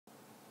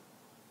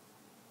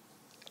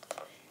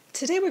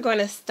Today we're going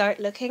to start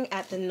looking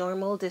at the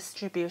normal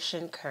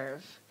distribution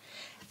curve.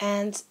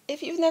 And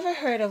if you've never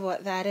heard of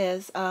what that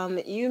is,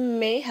 you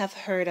may have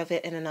heard of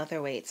it in another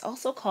way. It's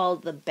also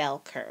called the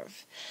bell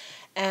curve.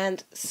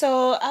 And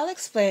so I'll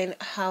explain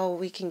how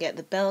we can get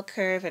the bell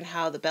curve and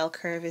how the bell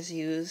curve is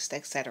used,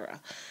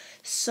 etc.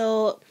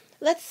 So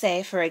let's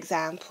say, for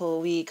example,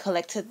 we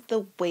collected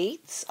the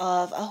weights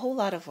of a whole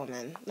lot of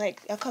women,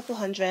 like a couple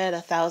hundred,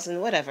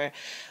 1,000, whatever.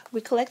 We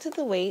collected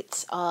the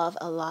weights of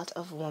a lot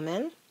of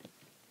women.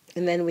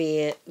 And then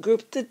we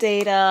grouped the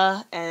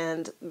data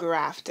and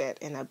graphed it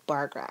in a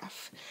bar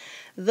graph.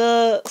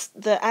 The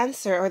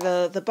answer, or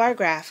the bar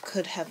graph,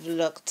 could have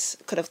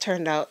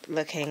turned out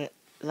looking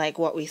like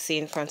what we see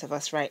in front of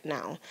us right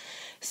now.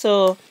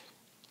 So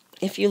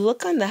if you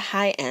look on the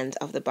high end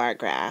of the bar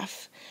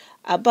graph,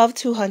 above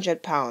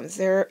 200 pounds,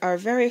 there are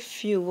very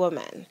few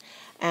women.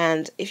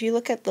 And if you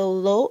look at the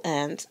low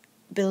end,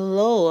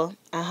 below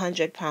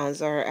 100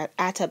 pounds or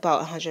at about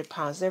 100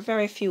 pounds, there are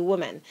very few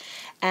women.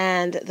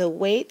 And the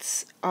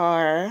weights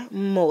are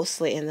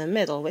mostly in the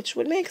middle, which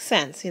would make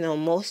sense.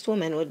 Most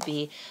women would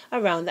be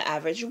around the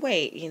average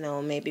weight,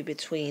 maybe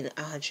between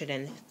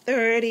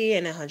 130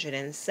 and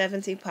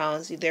 170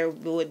 pounds. There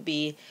would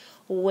be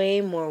way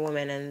more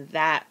women in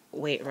that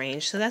weight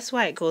range. So that's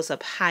why it goes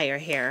up higher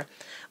here,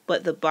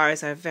 but the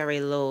bars are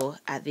very low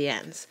at the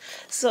ends.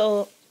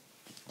 So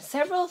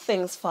several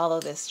things follow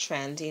this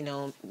trend,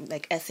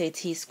 like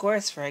SAT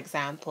scores, for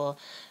example.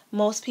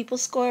 Most people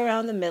score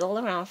around the middle,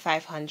 around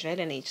 500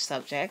 in each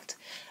subject.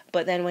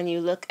 But then when you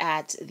look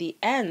at the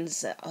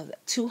ends of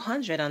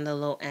 200 on the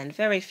low end,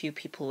 very few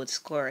people would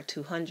score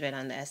 200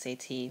 on the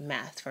SAT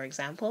math, for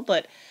example.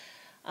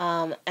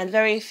 And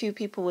very few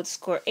people would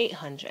score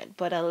 800.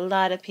 But a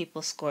lot of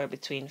people score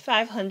between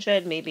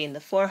 500, maybe in the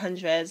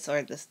 400s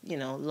or the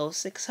low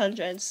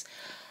 600s.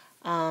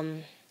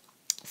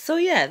 So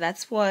yeah,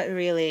 that's what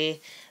really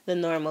the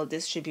normal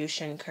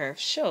distribution curve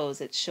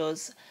shows. It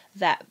shows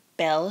that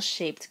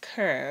bell-shaped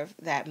curve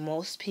that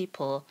most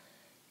people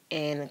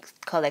in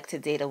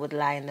collected data would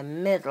lie in the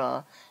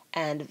middle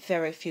and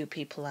very few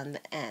people on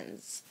the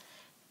ends.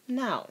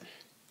 Now,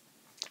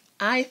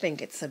 I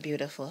think it's a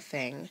beautiful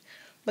thing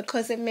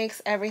because it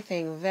makes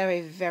everything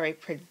very, very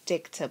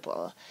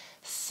predictable.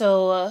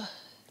 So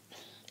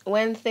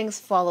when things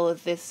follow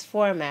this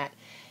format,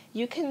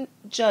 you can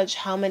judge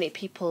how many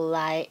people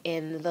lie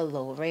in the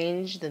low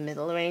range, the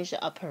middle range,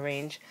 the upper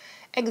range.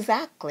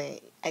 Exactly.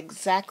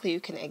 You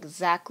can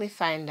exactly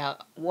find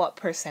out what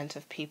percent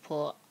of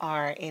people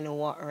are in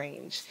what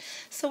range.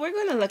 So we're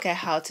going to look at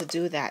how to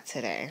do that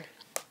today.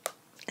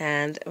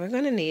 And we're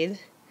going to need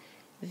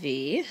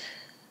the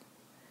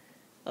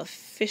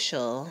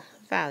official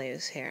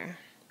values here.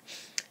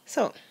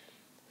 So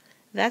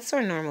that's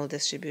our normal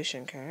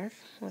distribution curve.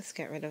 Let's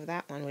get rid of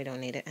that one. We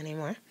don't need it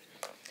anymore.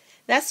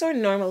 That's our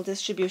normal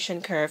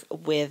distribution curve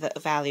with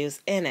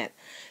values in it.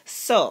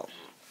 So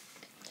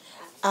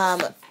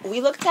we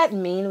looked at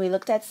mean, we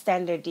looked at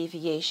standard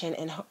deviation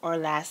in our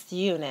last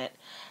unit.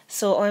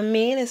 So our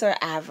mean is our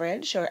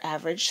average, or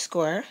average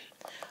score,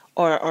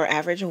 or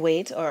average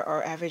weight,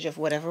 or average of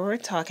whatever we're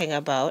talking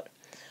about,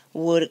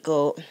 would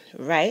go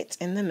right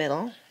in the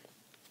middle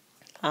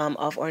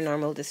of our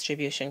normal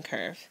distribution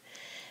curve.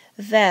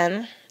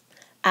 Then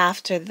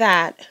after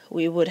that,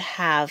 we would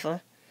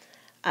have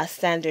a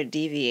standard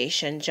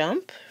deviation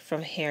jump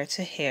from here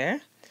to here.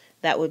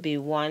 That would be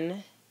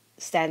one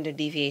standard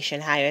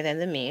deviation higher than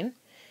the mean.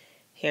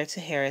 Here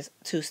to here is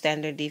 2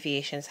 standard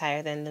deviations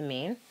higher than the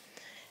mean.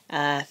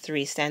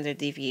 3 standard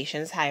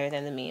deviations higher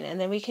than the mean. And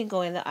then we can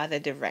go in the other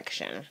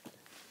direction.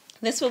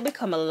 This will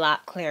become a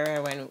lot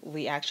clearer when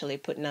we actually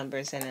put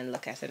numbers in and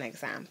look at an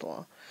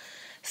example.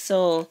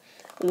 So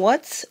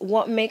what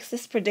makes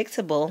this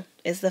predictable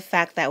is the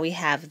fact that we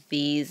have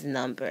these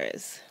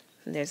numbers.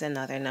 There's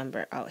another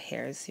number out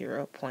here,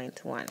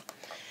 0.1.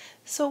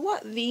 So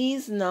what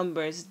these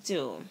numbers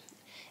do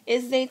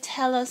is they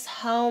tell us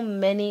how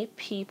many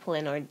people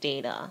in our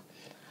data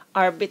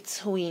are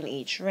between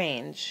each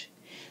range.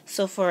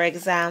 So for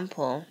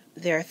example,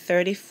 there are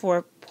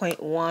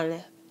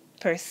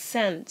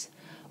 34.1%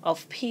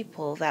 of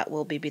people that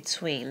will be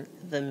between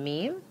the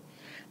mean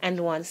and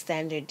 1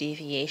 standard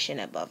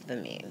deviation above the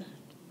mean.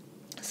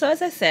 So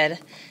as I said,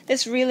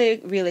 this really,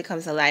 really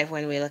comes alive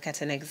when we look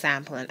at an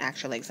example, an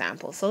actual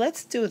example. So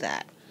let's do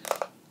that.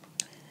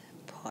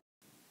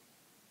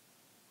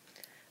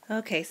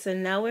 Okay, so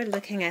now we're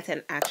looking at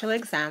an actual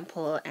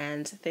example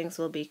and things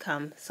will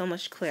become so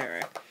much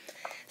clearer.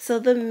 So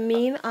the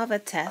mean of a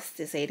test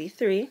is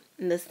 83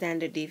 and the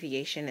standard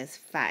deviation is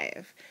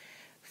 5.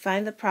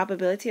 Find the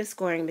probability of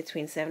scoring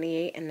between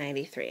 78 and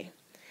 93.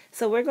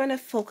 So we're going to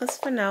focus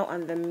for now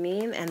on the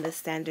mean and the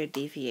standard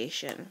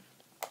deviation.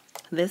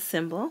 This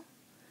symbol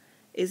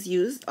is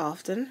used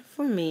often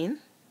for mean,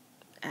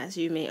 as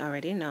you may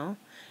already know,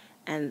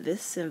 and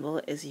this symbol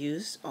is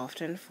used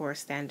often for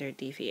standard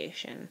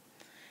deviation.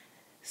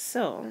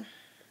 So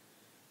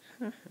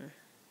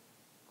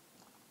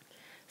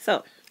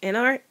in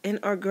our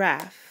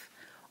graph,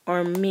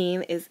 our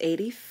mean is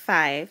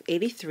 83,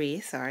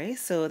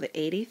 so the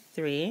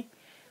 83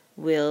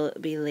 will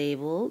be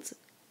labeled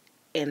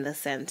in the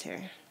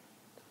center,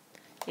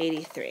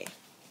 83.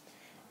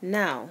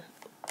 Now,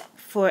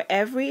 for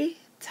every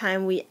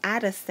time we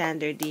add a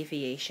standard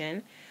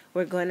deviation,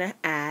 we're going to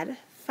add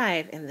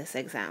 5 in this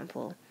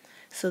example.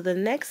 So the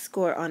next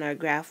score on our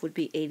graph would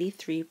be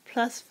 83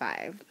 plus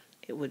 5.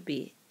 It would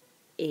be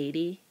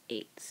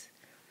 88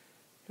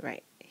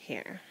 right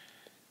here.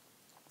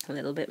 A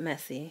little bit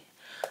messy.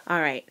 All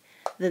right,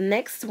 the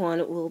next one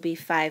will be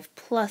 5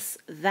 plus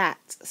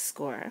that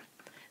score.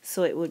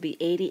 So it would be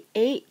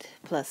 88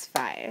 plus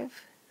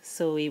 5.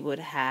 So we would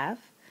have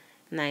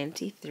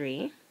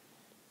 93.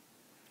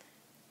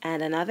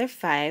 And another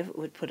 5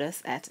 would put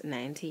us at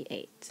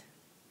 98.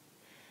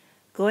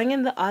 Going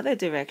in the other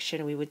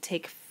direction, we would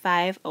take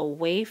 5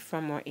 away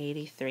from our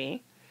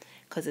 83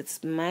 because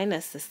it's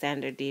minus the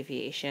standard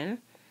deviation.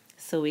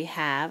 So we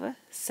have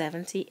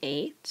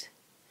 78.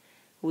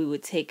 We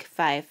would take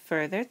 5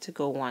 further to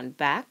go 1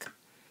 back,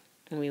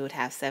 and we would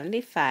have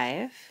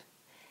 75.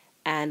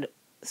 And,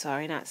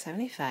 sorry, not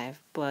 75,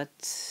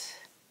 but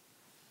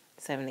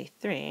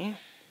 73.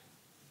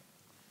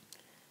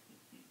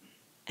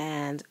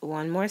 And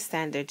one more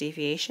standard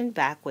deviation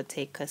back would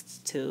take us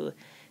to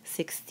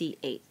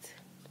 68.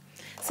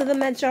 So the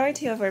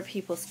majority of our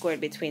people scored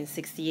between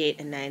 68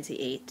 and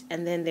 98,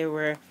 and then there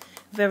were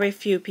very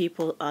few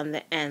people on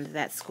the end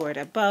that scored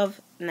above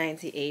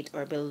 98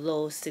 or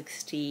below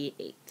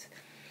 68.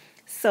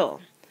 So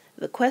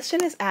the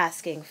question is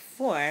asking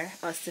for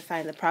us to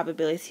find the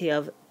probability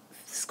of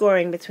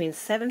scoring between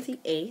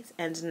 78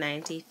 and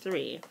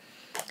 93.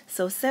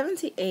 So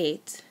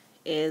 78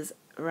 is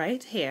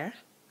right here,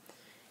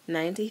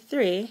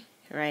 93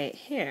 right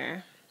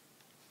here.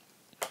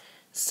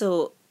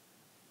 So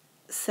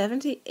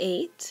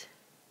 78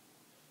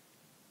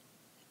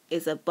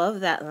 is above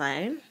that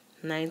line,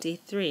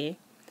 93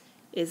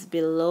 is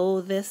below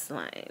this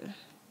line.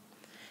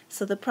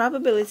 So the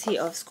probability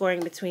of scoring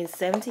between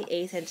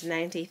 78 and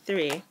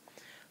 93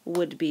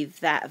 would be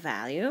that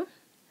value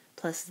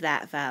plus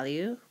that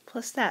value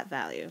plus that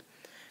value.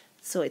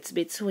 So it's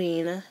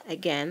between,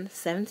 again,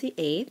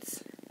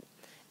 78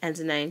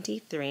 and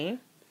 93.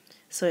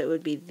 So it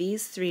would be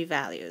these 3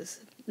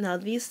 values. Now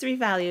these 3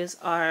 values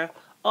are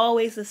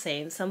always the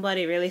same.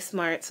 Somebody really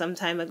smart some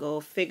time ago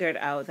figured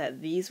out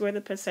that these were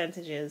the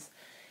percentages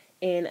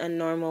in a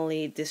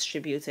normally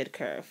distributed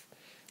curve.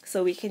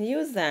 So we can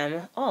use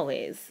them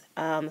always.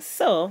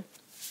 So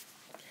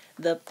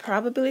the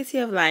probability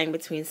of lying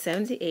between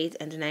 78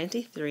 and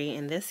 93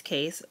 in this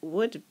case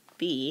would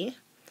be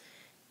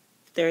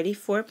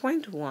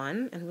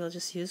 34.1, and we'll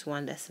just use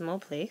 1 decimal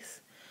place,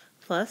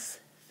 plus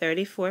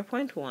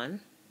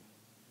 34.1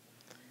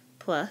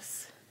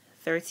 plus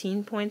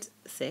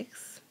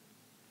 13.6.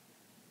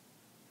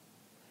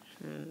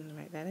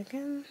 Write that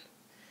again.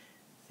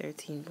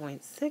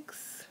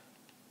 13.6.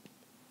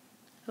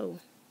 Oh,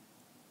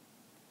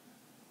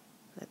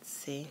 let's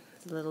see.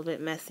 It's a little bit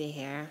messy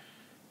here.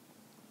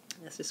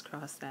 Let's just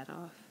cross that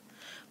off.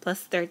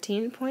 Plus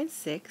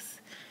 13.6.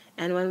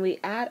 And when we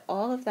add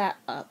all of that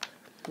up,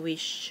 we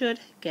should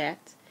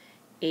get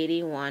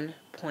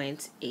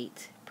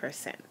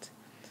 81.8%.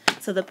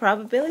 So the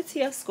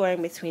probability of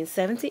scoring between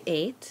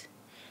 78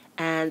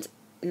 and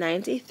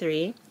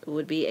 93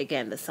 would be,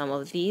 again, the sum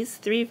of these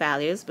 3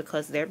 values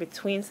because they're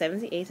between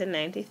 78 and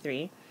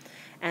 93.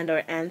 And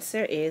our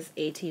answer is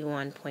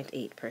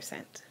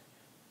 81.8%.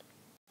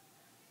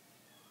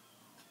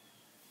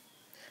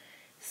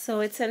 So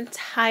it's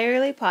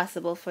entirely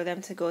possible for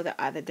them to go the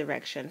other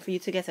direction, for you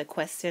to get a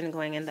question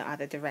going in the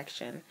other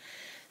direction.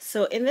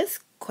 So in this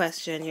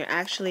question, you're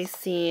actually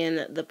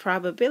seeing the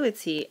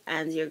probability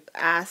and you're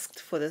asked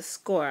for the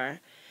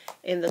score.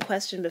 In the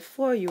question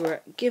before, you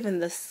were given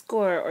the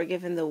score or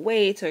given the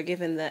weight or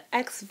given the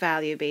x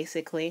value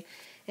basically,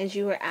 and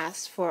you were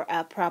asked for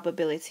a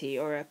probability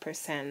or a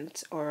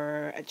percent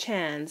or a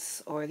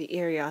chance or the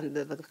area on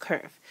the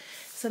curve.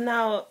 So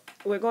now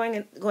we're going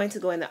to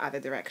go in the other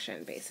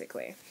direction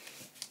basically.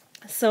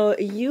 So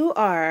you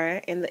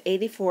are in the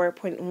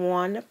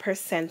 84.1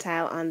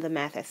 percentile on the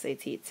Math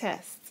SAT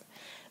test.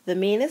 The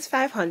mean is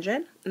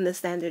 500 and the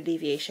standard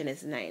deviation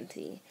is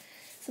 90.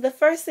 So the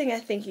first thing I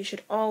think you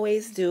should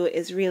always do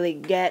is really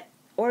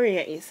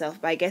orient yourself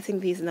by getting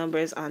these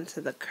numbers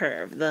onto the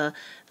curve, the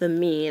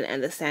mean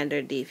and the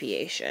standard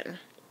deviation.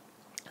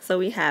 So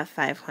we have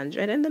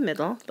 500 in the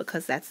middle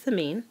because that's the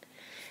mean.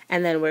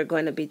 And then we're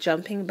going to be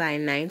jumping by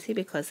 90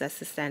 because that's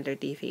the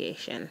standard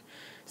deviation.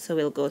 So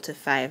we'll go to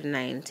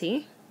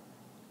 590.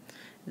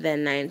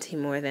 Then 90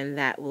 more than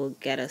that will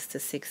get us to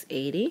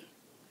 680.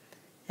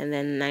 And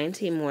then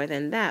 90 more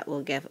than that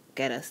will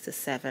get us to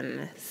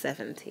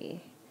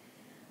 770.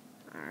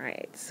 All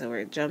right, so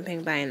we're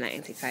jumping by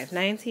 90.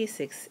 590,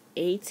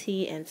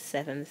 680, and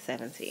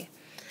 770.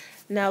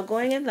 Now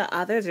going in the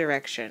other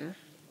direction,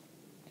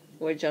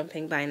 we're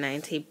jumping by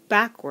 90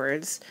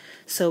 backwards.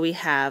 So we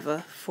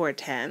have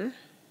 410.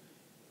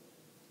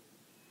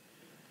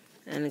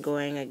 And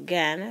going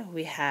again,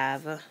 we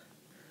have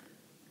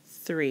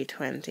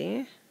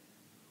 320.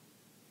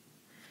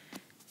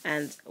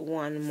 And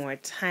one more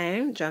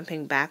time,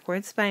 jumping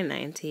backwards by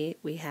 90,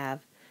 we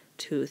have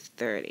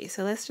 230.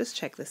 So let's just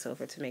check this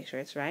over to make sure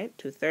it's right.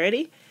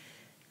 230,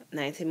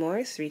 90 more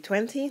is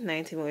 320,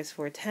 90 more is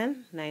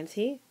 410,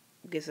 90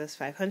 gives us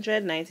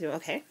 500, 90,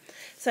 okay.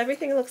 So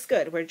everything looks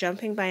good. We're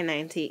jumping by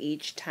 90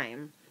 each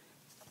time.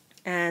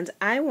 And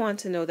I want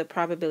to know the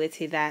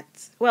probability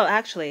that, well,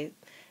 actually,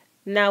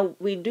 now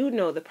we do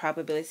know the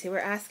probability. We're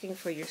asking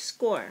for your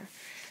score.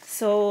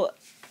 So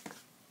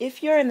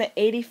if you're in the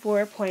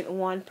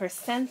 84.1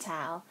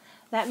 percentile,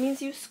 that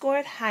means you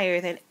scored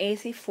higher than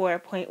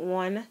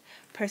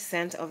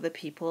 84.1% of the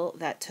people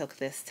that took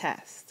this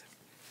test.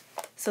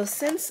 So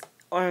since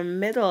our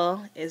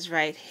middle is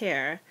right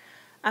here,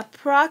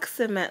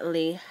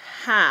 approximately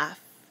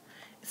half,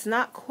 it's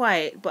not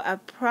quite, but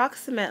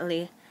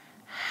approximately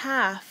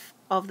half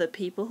of the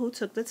people who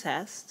took the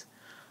test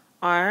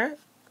are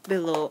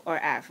below or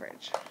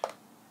average.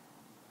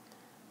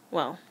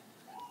 Well,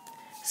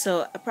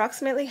 so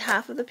approximately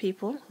half of the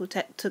people who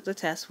took the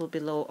test will be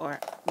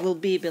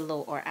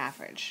below or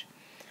average.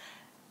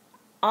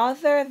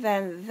 Other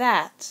than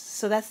that,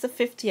 so that's the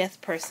 50th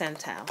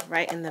percentile,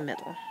 right in the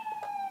middle.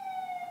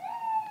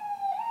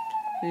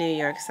 New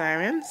York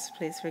Sirens,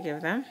 please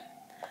forgive them.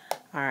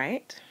 All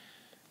right.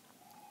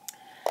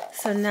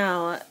 So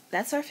now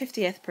that's our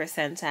 50th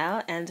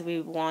percentile, and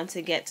we want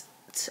to get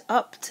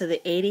up to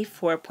the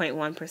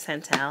 84.1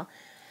 percentile.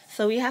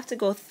 So we have to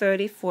go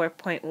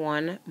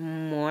 34.1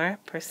 more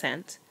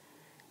percent.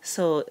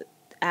 So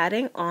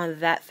adding on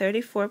that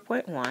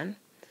 34.1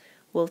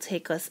 will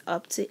take us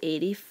up to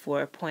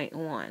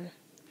 84.1.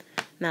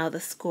 Now the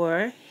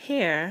score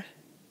here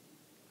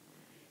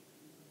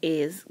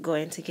is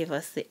going to give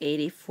us the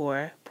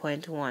 84.1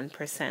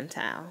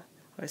 percentile,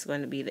 or it's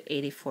going to be the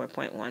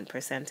 84.1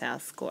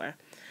 percentile score.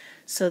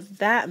 So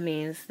that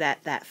means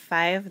that that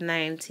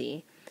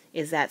 590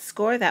 is that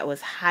score that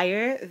was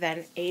higher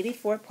than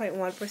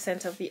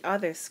 84.1% of the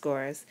other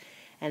scores,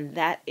 and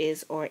that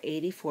is our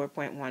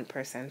 84.1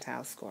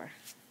 percentile score.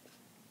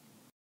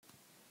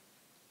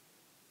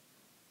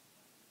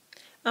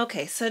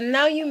 Okay, so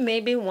now you may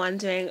be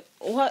wondering,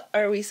 what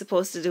are we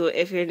supposed to do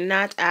if you're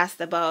not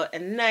asked about a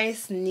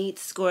nice, neat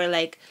score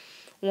like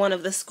one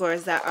of the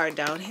scores that are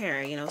down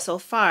here? You know, so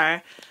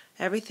far,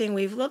 everything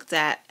we've looked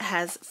at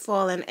has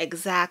fallen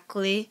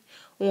exactly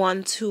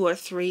 1, 2, or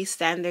 3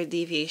 standard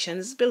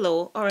deviations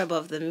below or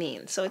above the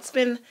mean. So it's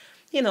been,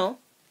 you know,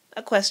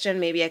 a question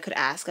maybe I could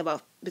ask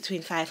about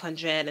between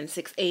 500 and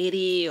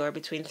 680, or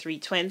between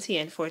 320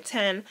 and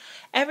 410.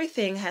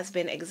 Everything has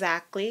been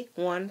exactly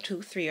 1,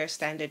 2, 3, or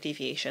standard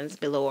deviations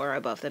below or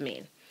above the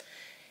mean.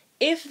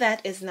 If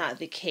that is not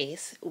the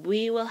case,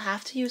 we will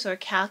have to use our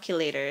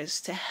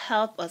calculators to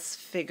help us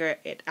figure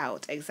it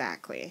out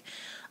exactly.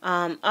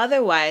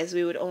 Otherwise,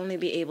 we would only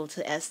be able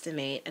to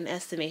estimate. An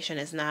estimation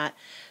is not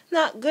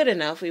good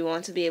enough. We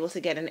want to be able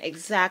to get an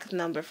exact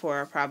number for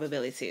our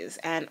probabilities,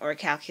 and our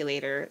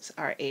calculators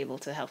are able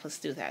to help us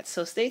do that.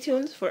 So stay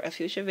tuned for a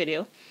future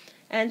video,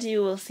 and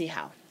you will see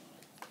how.